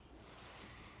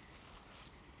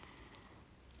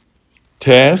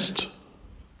Test.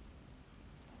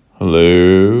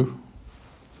 Hello.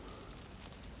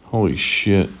 Holy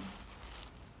shit.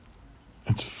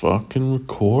 It's fucking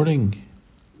recording.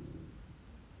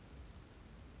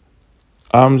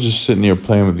 I'm just sitting here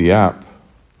playing with the app.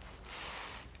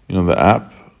 You know the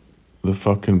app? The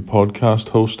fucking podcast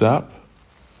host app?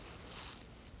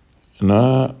 And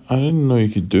I didn't know you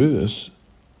could do this.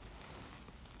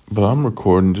 But I'm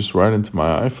recording just right into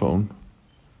my iPhone.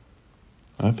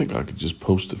 I think I could just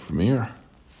post it from here.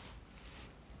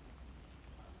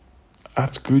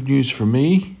 That's good news for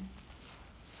me.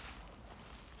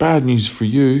 Bad news for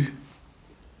you.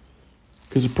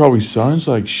 Because it probably sounds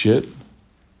like shit.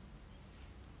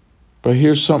 But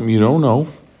here's something you don't know.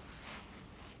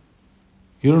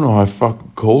 You don't know how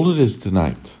fucking cold it is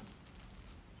tonight.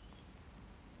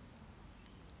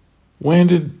 When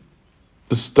did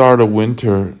the start of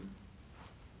winter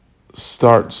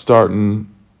starting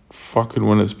fucking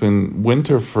when it's been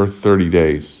winter for 30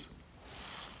 days?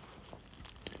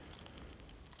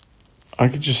 I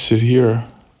could just sit here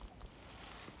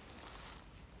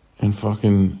and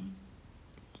fucking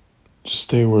just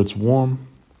stay where it's warm.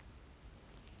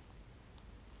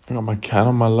 I got my cat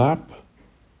on my lap.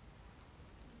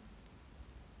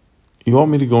 You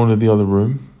want me to go into the other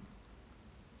room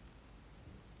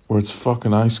where it's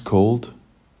fucking ice cold?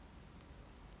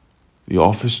 The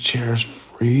office chair's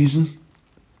freezing.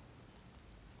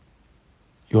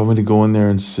 You want me to go in there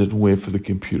and sit and wait for the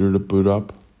computer to boot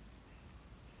up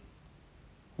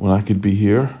when I could be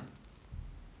here?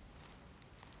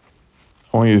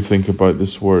 I want you to think about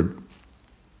this word,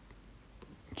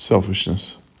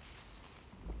 selfishness.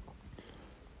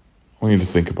 I want you to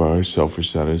think about how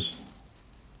selfish that is.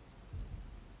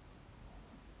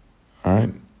 All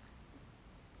right?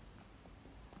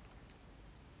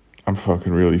 I'm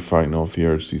fucking really fighting off the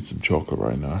urge to eat some chocolate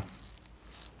right now.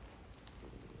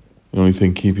 The only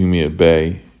thing keeping me at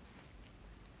bay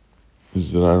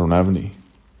is that I don't have any.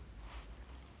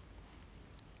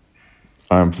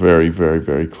 I'm very, very,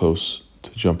 very close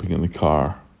to jumping in the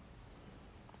car,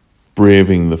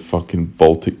 braving the fucking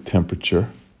Baltic temperature,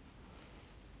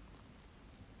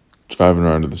 driving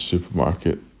around to the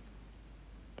supermarket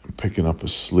and picking up a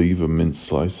sleeve of mint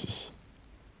slices.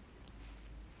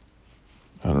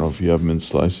 I don't know if you have mint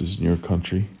slices in your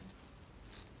country,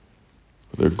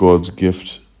 but they're God's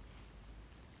gift.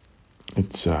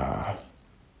 It's a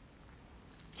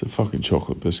fucking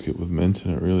chocolate biscuit with mint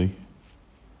in it, really.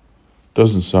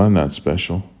 Doesn't sound that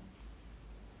special.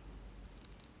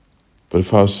 But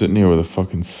if I was sitting here with a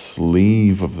fucking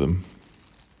sleeve of them,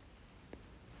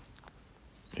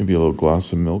 maybe a little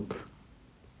glass of milk,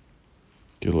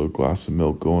 get a little glass of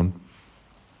milk going,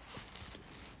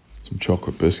 some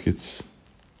chocolate biscuits,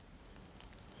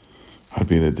 I'd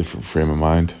be in a different frame of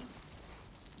mind.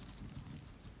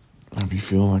 I'd be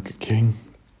feeling like a king.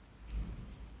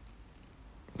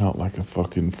 Not like a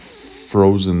fucking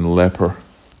frozen leper.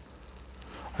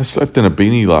 I slept in a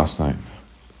beanie last night.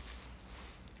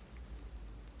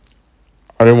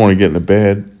 I didn't want to get into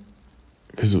bed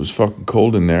because it was fucking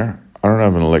cold in there. I don't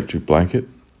have an electric blanket.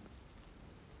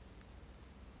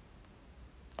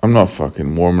 I'm not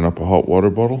fucking warming up a hot water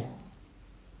bottle.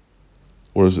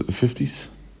 What is it, the 50s?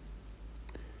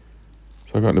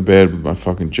 So I got into bed with my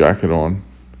fucking jacket on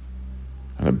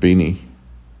and a beanie.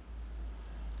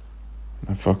 And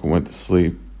I fucking went to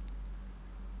sleep.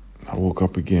 I woke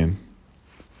up again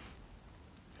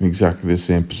in exactly the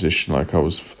same position, like I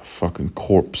was a fucking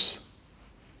corpse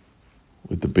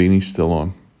with the beanie still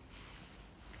on.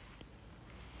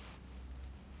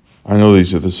 I know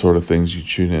these are the sort of things you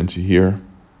tune in to hear.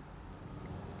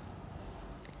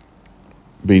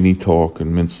 Beanie talk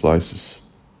and mint slices.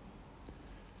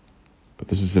 But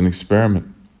this is an experiment.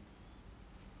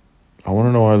 I want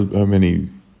to know how many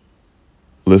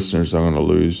listeners I'm going to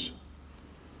lose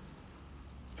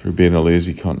through being a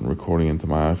lazy cunt and recording into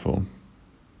my iPhone.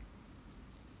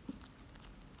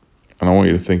 And I want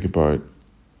you to think about,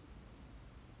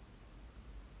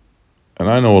 and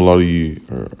I know a lot of you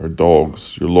are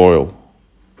dogs, you're loyal.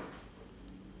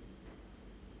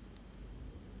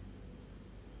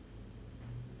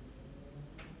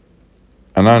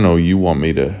 And I know you want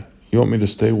me to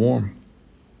stay warm.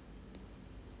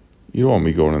 You don't want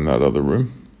me going in that other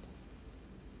room.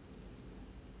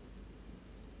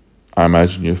 I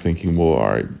imagine you're thinking, well, all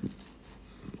right,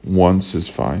 once is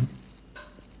fine.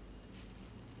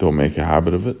 Don't make a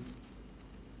habit of it.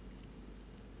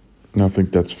 And I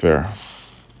think that's fair.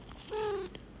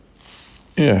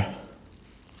 Yeah.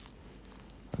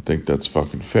 I think that's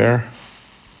fucking fair.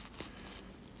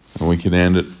 And we can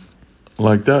end it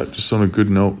like that, just on a good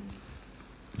note.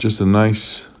 Just a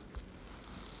nice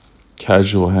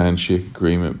casual handshake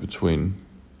agreement between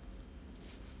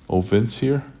old Vince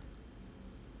here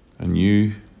and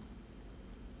you,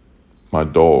 my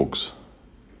dogs,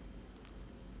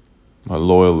 my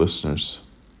loyal listeners.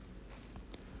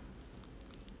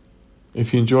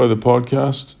 If you enjoy the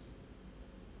podcast,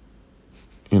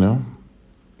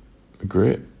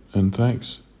 great, and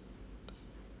thanks.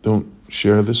 Don't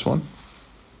share this one.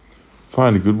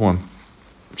 Find a good one.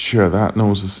 Share that. No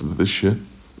one's listening to this shit.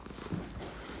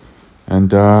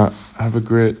 And have a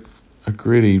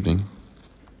great evening.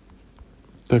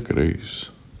 Take it easy.